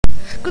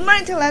Good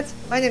morning, lads.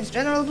 My name is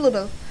General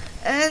Bluebell,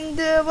 and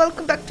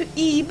welcome back to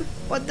Ebe.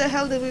 What the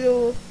hell did we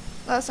do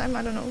last time?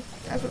 I don't know.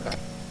 I forgot.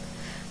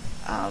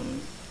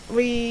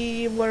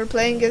 We were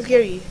playing as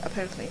Gary,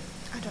 apparently.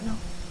 I don't know.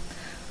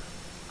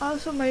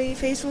 Also, my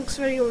face looks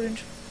very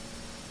orange.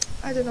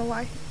 I don't know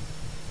why.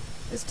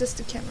 It's just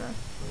the camera.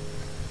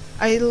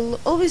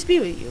 I'll always be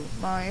with you.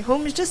 My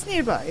home is just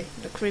nearby.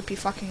 The creepy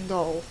fucking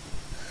doll.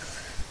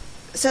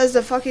 Says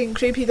the fucking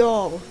creepy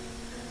doll.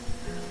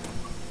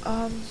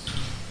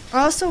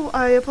 Also,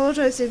 I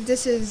apologize if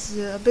this is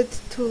a bit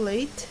too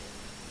late.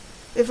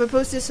 If I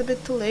post this a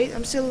bit too late,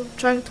 I'm still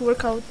trying to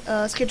work out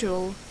a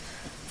schedule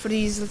for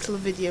these little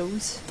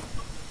videos.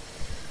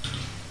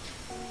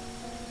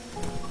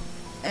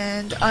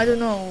 And I don't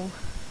know.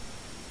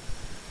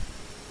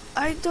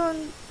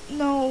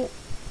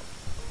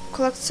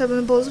 Collect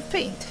 7 balls of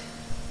paint.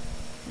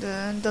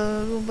 Then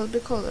the room will be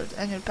colored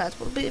and your path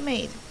will be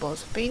made.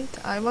 Balls of paint,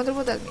 I wonder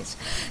what that means.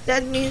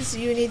 That means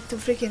you need to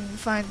freaking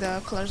find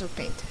the colors of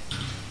paint.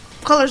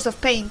 Colors of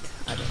paint,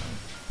 I don't know.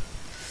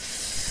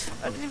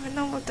 I don't even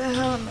know what the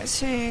hell am I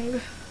saying.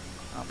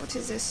 Oh, what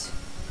is this?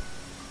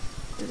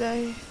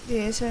 The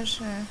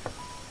essential.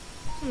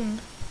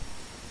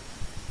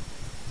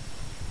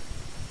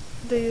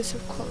 The use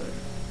of color.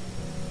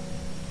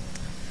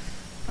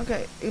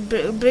 Okay,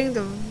 bring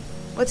the.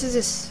 What is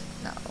this?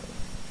 No.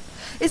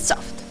 It's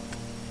soft,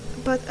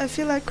 but I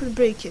feel I could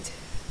break it.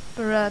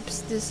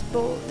 Perhaps this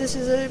ball. This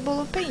is a ball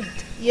of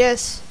paint.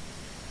 Yes,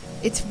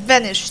 it's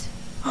vanished.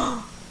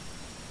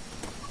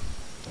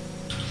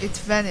 It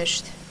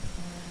vanished.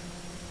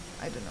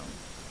 I don't know.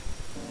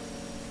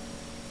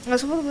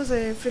 So what was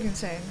I freaking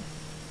saying?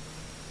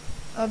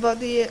 About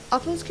the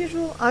upload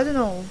schedule? I don't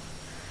know.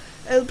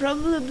 It'll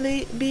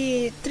probably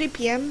be 3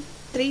 p.m.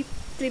 3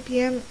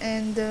 p.m.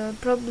 and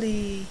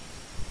probably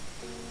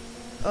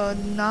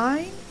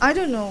 9? I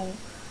don't know.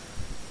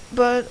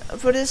 But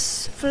for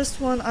this first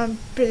one, I'm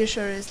pretty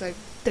sure it's like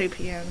 3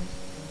 p.m.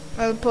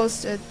 I'll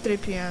post at 3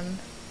 p.m.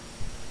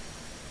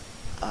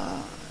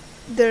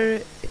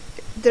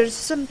 There's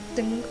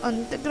something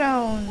on the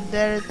ground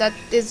there that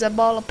is a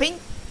ball of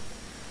paint,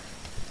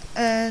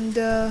 and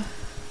the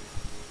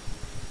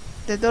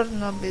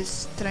doorknob is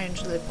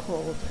strangely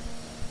cold.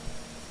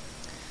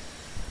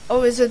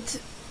 Oh, is it?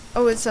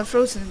 Oh, it's a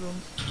frozen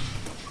room.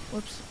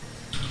 Whoops.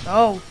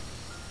 No,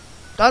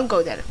 don't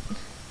go there.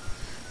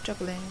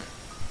 Juggling.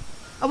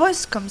 A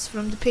voice comes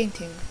from the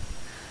painting.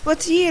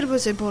 What year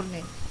was I born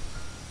in?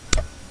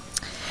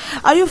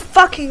 Are you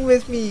fucking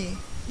with me?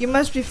 You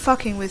must be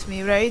fucking with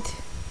me, right?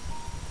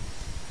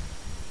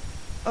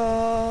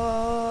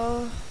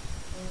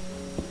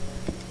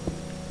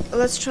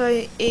 Let's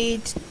try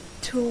 8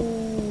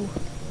 2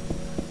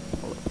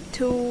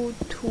 2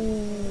 2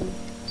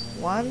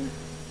 1.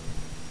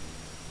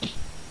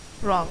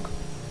 Wrong.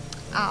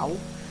 Ow.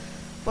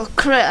 Well,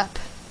 crap.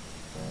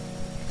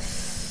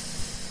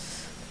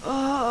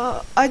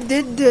 I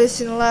did this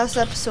in the last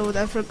episode.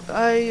 I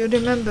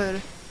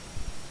remember.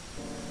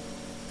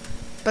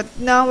 But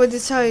now I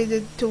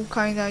decided to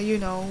kinda,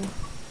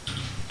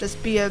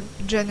 just be a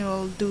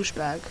general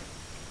douchebag.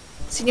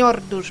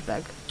 Senor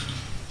douchebag.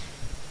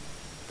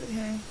 But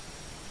yeah.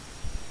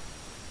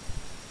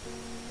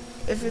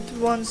 If it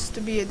wants to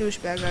be a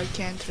douchebag, I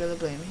can't really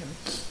blame him.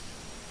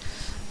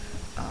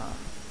 A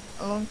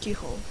long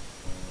keyhole.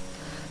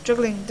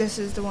 Juggling, this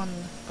is the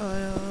one.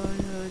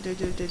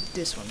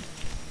 This one.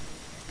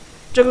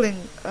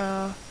 Juggling,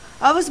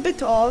 I was a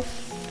bit off.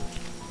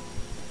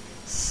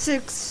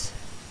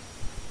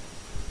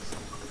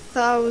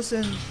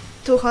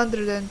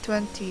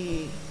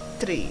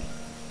 6,223.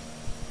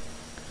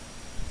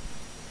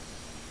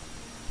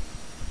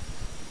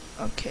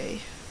 Okay.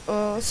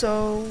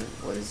 So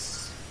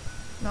was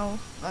no,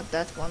 not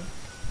that one.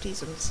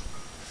 Jesus.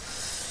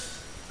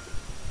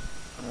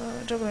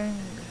 Juggling.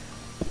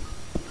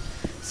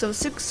 So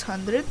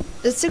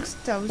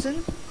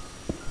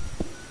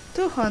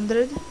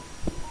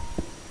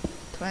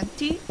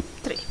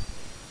 6,223.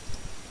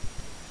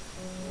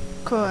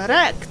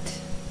 Correct.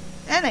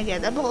 And I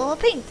get a ball of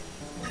paint.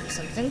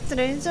 Something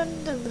strange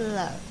on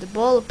the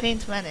ball of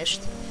paint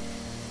vanished.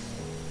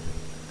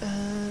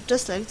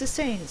 Just like the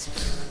stains.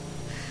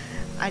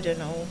 I don't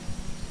know.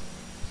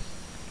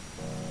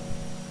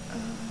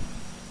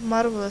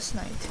 Marvelous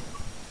night.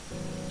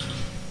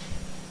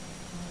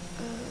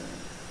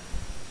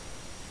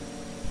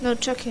 No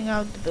checking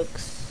out the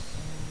books.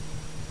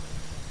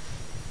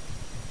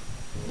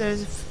 There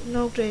is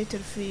no greater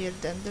fear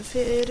than the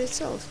fear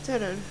itself,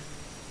 terror.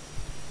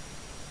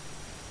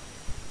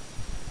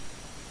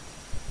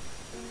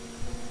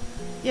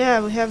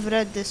 Yeah, we have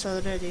read this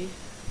already.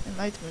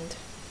 Enlightenment.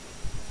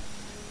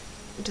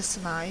 Just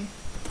an eye.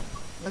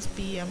 Must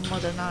be a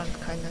modern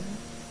art kind of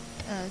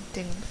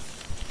thing.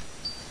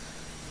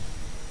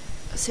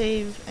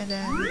 Save and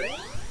then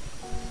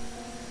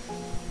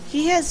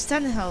he has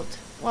 10 health.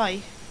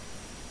 Why?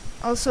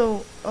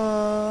 Also,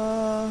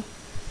 how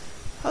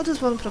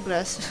does one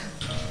progress?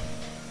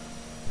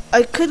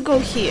 I could go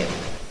here.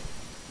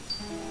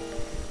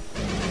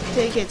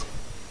 Take it.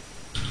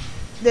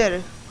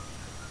 There.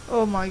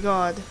 Oh my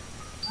god.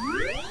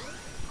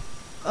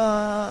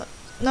 Now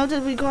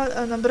that we got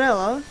an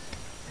umbrella,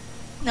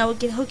 now we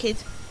can hook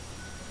it.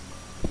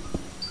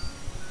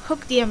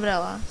 Hook the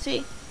umbrella,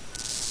 see?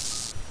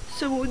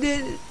 So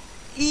then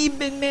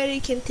Eve and Mary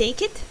can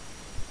take it?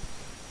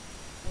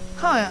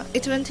 Huh,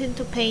 it went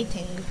into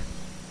painting.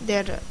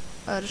 There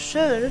are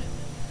sure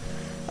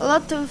a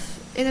lot of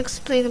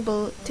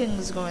inexplainable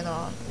things going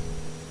on.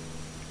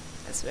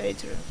 That's very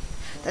true.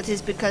 That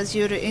is because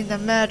you're in a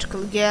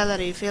magical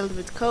gallery filled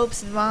with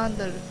copes and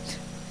wonder.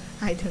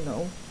 I don't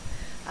know.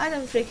 I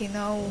don't freaking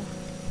know.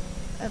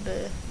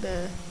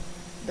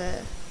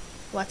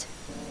 What?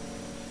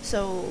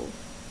 So,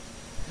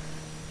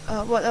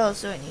 what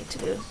else do I need to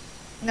do?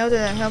 Now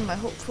that I have my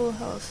full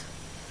health.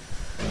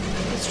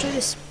 Let's try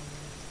this.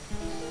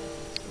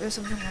 There's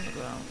something on the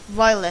ground.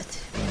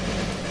 Violet.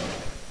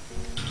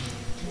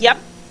 Yep.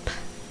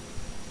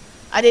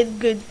 I did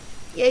good.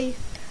 Yay.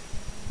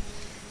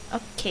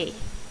 Okay.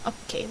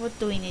 Okay, what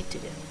do we need to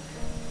do?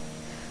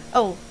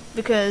 Oh,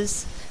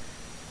 because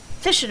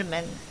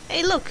fisherman.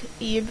 Hey, look,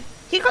 Eve.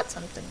 He got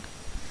something.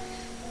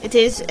 It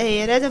is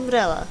a red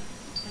umbrella.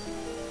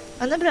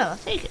 An umbrella.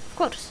 Take it, of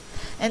course.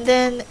 And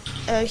then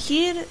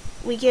here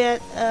we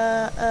get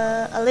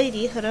a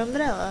lady, her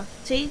umbrella.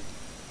 See?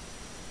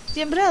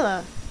 The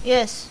umbrella.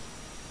 Yes.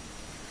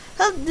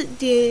 Held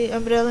the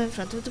umbrella in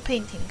front of the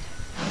painting.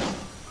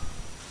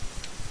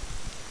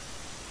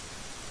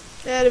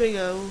 There we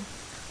go.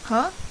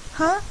 Huh?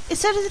 Huh? It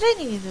started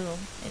raining in the room.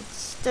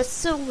 That's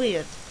so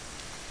weird.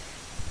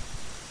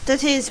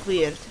 That is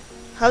weird.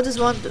 How does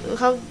one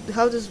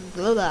how does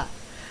blah blah?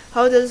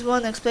 How does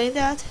one explain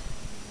that?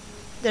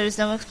 There is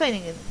no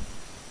explaining it.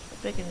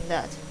 Freaking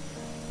that.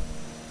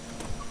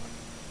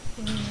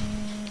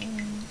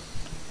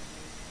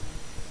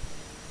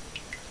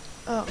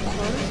 Oh,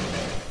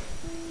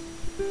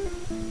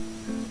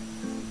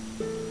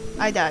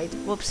 I died.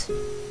 Whoops.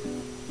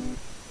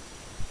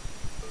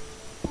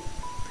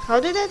 How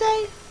did I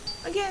die?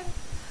 Again?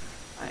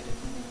 I don't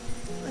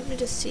know. Let me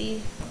just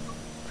see.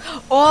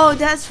 Oh,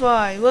 that's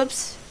why.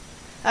 Whoops.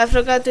 I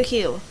forgot to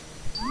heal.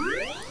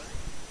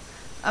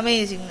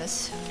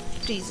 Amazingness.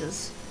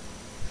 Jesus.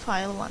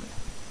 File 1.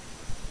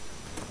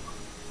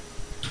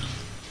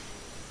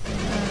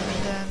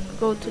 And then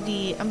go to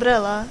the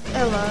umbrella.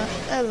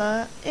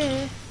 Ella.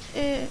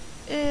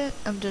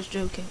 I'm just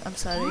joking. I'm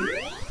sorry.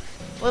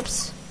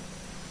 Whoops.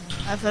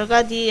 I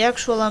forgot the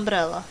actual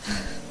umbrella.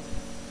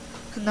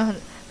 No.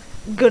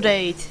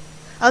 Great.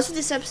 Also,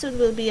 this episode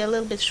will be a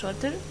little bit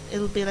shorter. It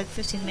will be like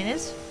 15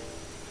 minutes.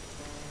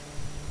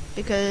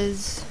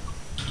 Because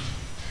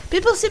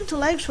people seem to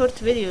like short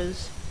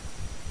videos.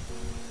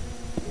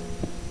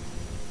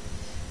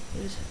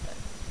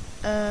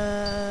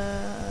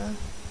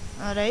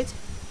 Alright.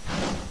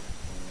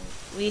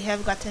 We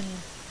have gotten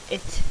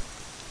it.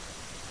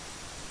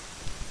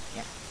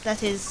 Yeah,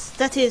 that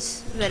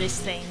is very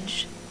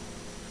strange.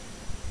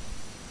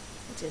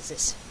 What is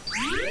this?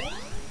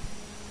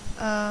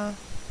 A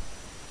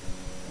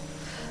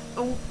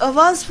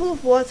vase full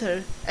of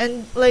water,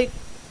 and like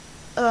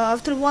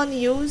after one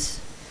use,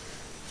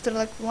 the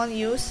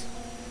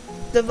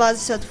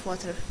vase is out of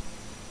water.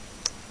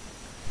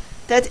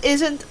 That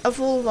isn't a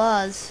full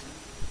vase.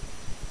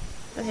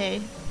 But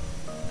hey,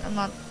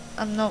 I'm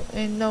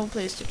in no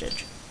place to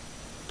judge.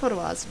 Poor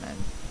vase, man.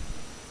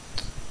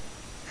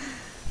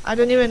 I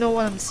don't even know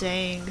what I'm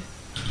saying.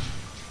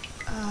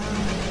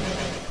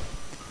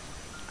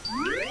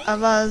 A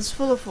vase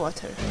full of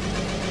water.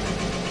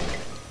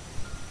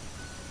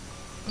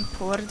 And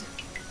poured.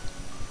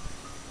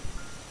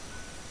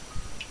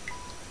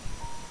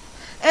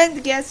 And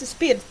the gas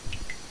disappeared.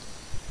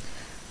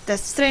 That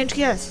strange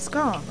gas is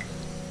gone.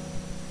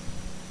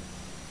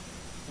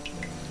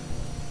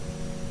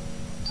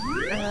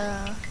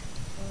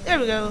 There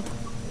we go.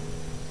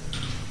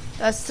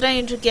 That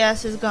strange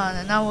gas is gone,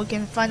 and now we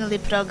can finally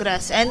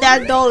progress. And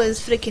that doll is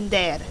freaking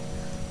there.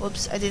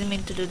 Whoops, I didn't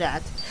mean to do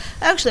that.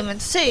 I actually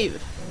meant to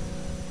save.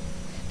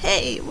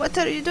 Hey, what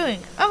are you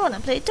doing? I wanna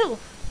play too.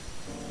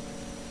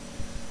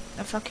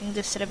 A fucking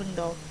disturbing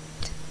doll.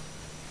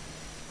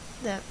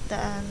 Then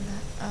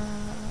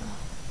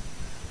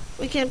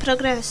we can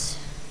progress.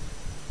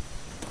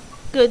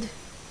 Good.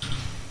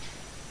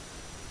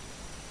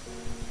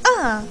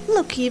 Ah,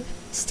 look, Eve.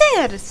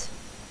 Stairs.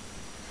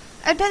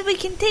 I bet we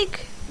can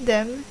take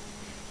them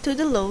to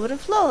the lower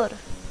floor.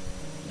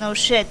 No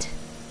shit.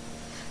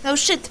 No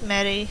shit,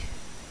 Mary.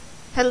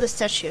 Held the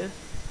statue.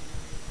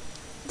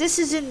 This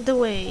is in the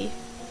way.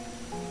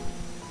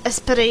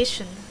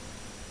 Aspiration.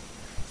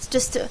 It's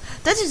just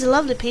that is a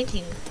lovely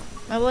painting.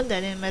 I want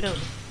that in my room.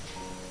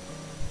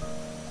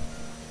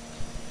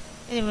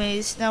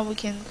 Anyways, now we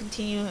can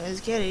continue as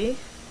Gary.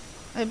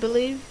 I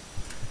believe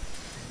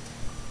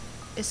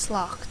it's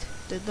locked.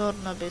 The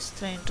doorknob is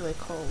strangely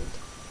cold.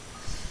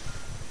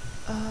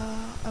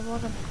 I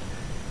wanna...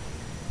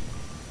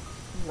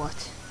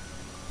 What?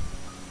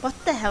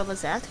 What the hell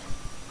was that?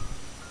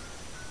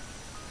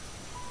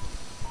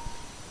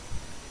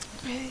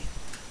 Okay.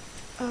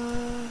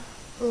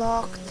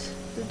 Locked.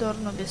 The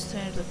doorknob is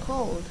strangely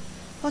cold.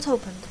 What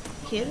opened?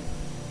 Here?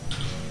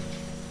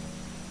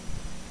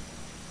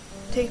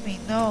 Take me.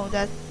 No,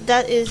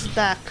 that is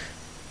back.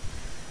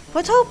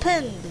 What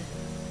opened?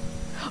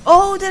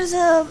 Oh, there's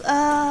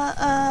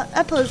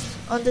apples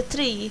on the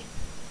tree.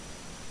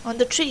 On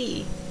the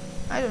tree.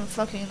 I don't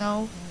fucking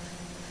know.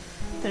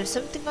 There's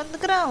something on the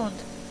ground.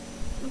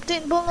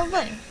 Obtain ball of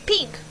wine.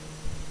 Pink.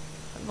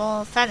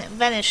 Ball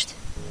vanished.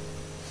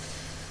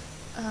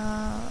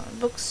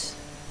 Books.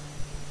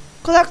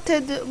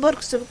 Collected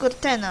works of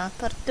Cortana,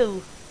 part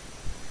 2.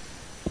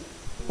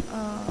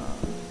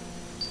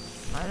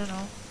 I don't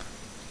know.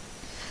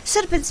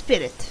 Serpent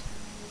Spirit.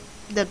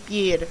 The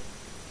year,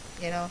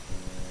 you know.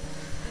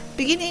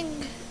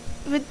 Beginning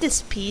with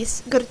this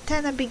piece,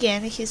 Cortana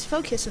began his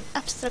focus on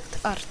abstract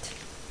art.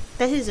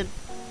 That is a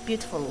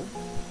beautiful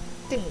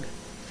thing.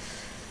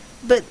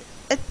 But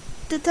at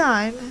the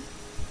time,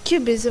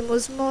 Cubism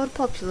was more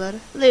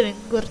popular, leaving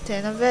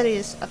Cortana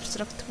various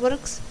abstract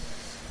works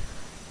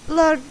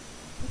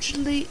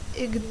largely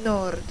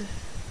ignored.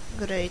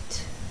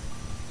 Great.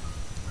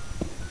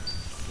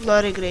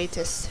 Glory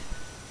greatest.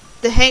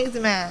 The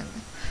Hanged Man.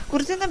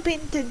 Cortana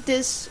painted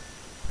this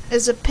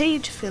as a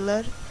page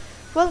filler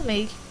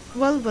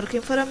while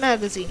working for a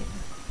magazine.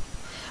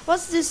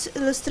 Once this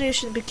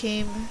illustration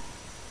became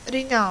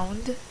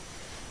renowned,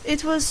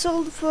 it was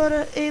sold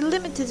for a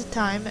limited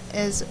time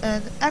as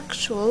an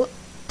actual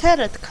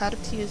tarot card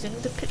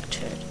using the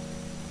picture.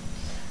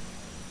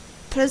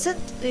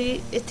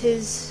 Presently, it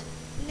is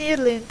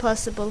nearly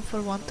impossible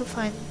for one to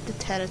find the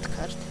tarot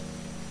card.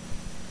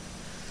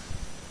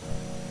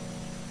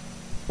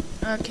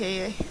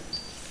 Okay.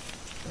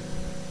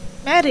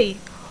 Mary.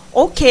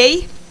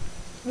 Okay.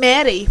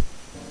 Mary.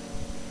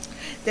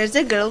 There's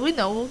a girl we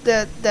know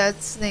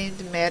that's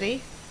named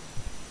Mary.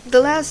 The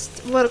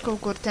last work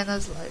of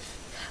Cortana's life.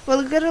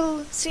 Well,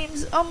 girl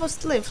seems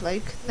almost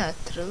lifelike,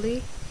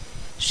 naturally.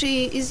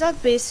 She is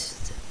not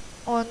based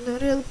on a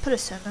real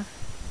person.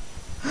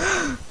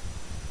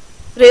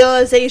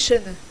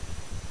 Realization.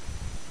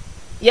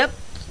 Yep,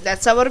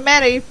 that's our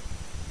Mary.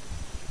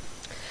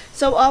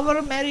 So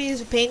our Mary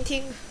is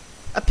painting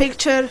a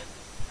picture,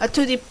 a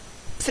 2D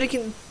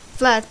freaking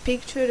flat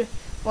picture.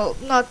 Well,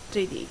 not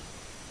 3D.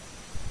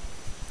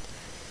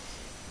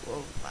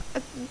 Well,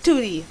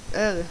 2D.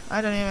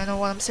 I don't even know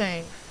what I'm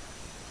saying.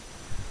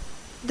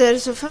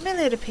 There's a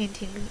familiar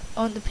painting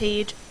on the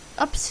page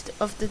opposite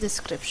of the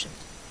description.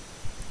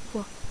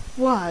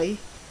 Why?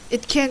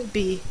 It can't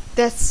be.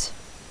 That's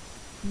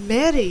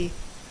Mary.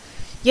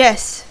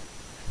 Yes,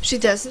 she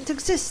doesn't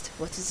exist.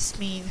 What does this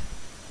mean?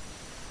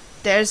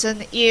 There's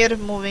an ear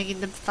moving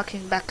in the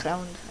fucking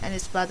background, and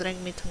it's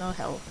bothering me to no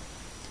hell.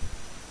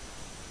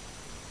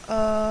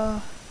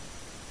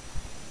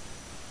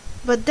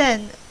 But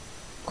then,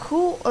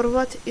 who or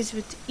what is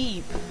with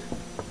Eve?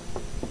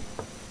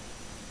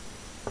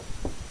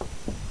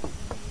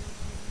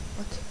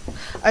 What?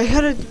 I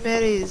heard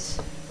Mary's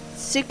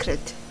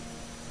secret.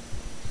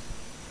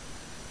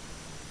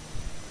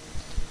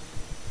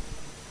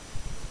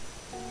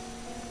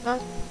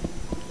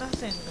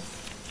 Nothing.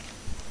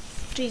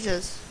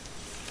 Jesus.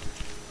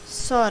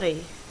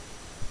 Sorry.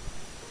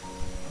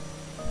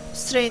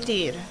 Strained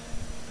ear.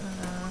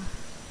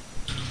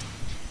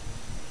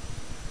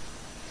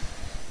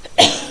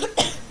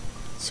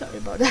 Sorry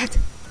about that.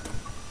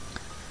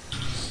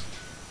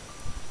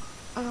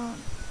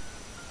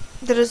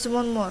 There is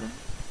one more.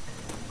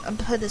 A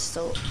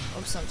pedestal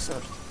of some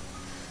sort.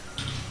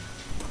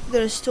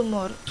 There is two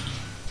more.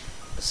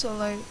 So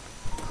like,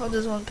 how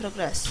does one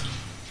progress?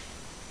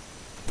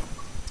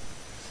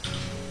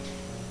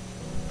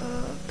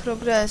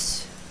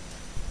 Progress.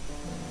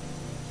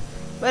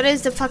 Where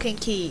is the fucking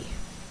key?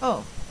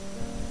 Oh.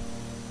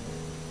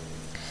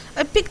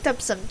 I picked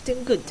up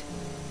something good.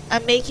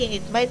 I'm making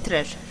it my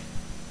treasure.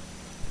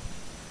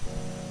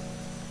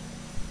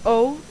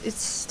 Oh,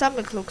 its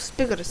stomach looks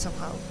bigger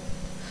somehow.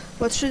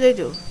 What should I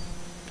do?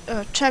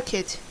 Check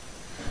it.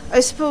 I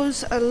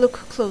suppose I'll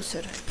look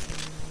closer.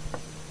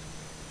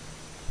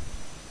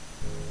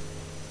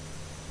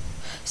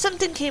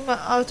 Something came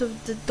out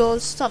of the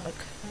doll's stomach.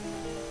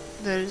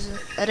 There's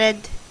a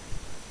red...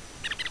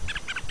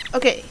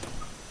 Okay.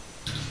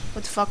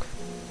 What the fuck?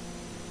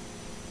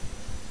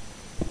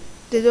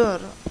 The door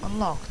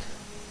unlocked.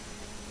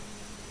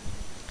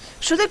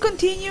 Should I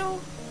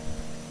continue?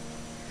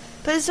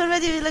 But it's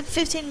already like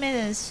 15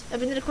 minutes.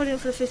 I've been recording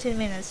for 15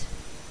 minutes.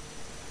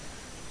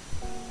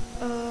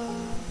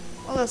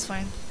 Well, that's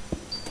fine.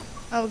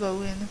 I'll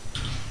go in.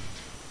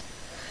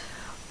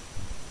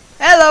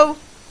 Hello!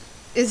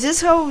 Is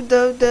this how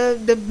the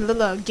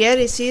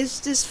Gary sees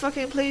this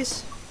fucking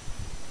place?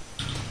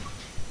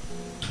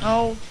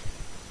 Oh,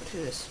 what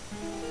is this?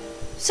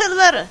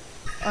 Silver!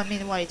 I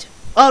mean white.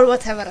 Or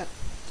whatever.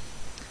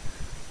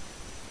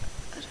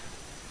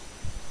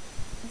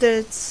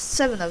 There's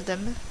 7 of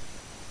them.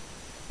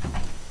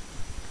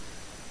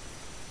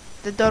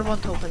 The door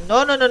won't open.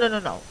 No, no, no, no, no,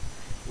 no.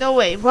 No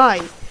way.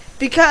 Why?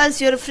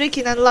 Because you're a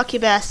freaking unlucky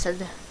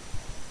bastard.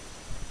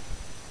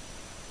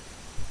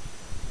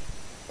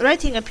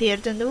 Writing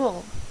appeared on the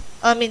wall.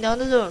 I mean on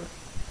the door.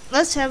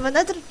 Let's have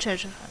another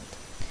treasure hunt.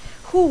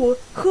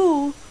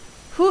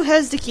 Who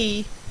has the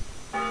key?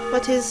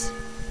 What is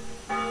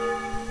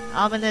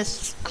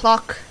ominous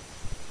clock?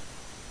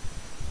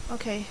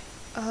 Okay.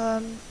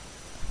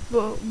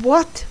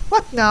 What?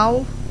 What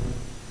now?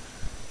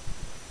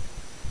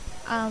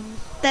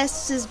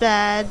 This is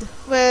bad.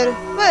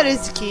 Where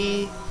is the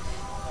key?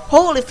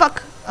 Holy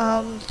fuck!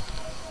 A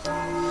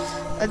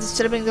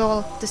disturbing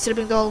doll.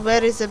 Disturbing doll.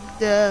 Where is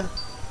the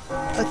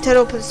a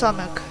terrible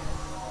stomach?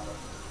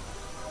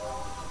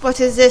 What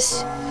is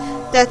this?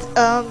 That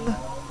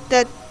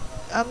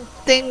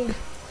thing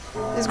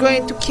is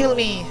going to kill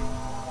me.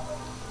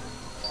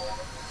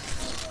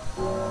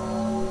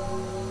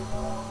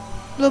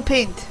 Blue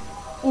paint.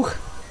 Ooh.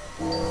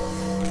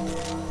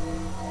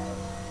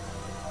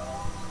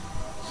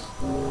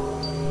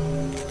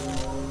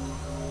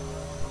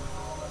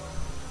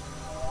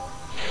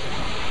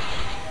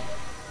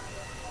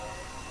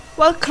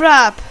 Well,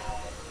 crap.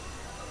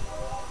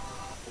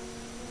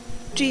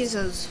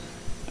 Jesus.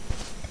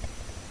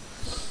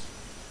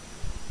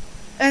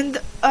 And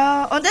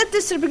on that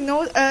disturbing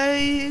note,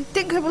 I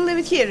think I will leave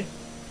it here.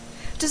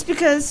 Just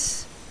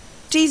because,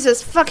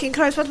 Jesus fucking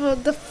Christ,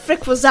 what the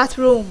frick was that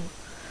room?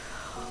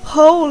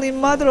 Holy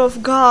mother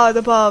of God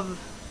above.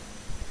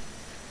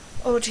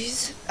 Oh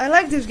jeez, I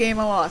like this game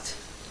a lot.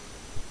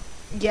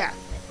 Yeah.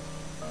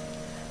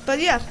 But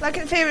yeah, like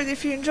and favorite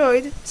if you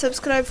enjoyed,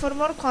 subscribe for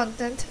more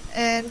content,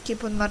 and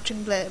keep on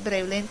marching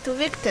bravely into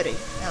victory.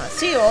 And I'll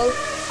see you all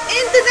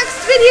in the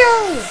next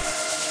video!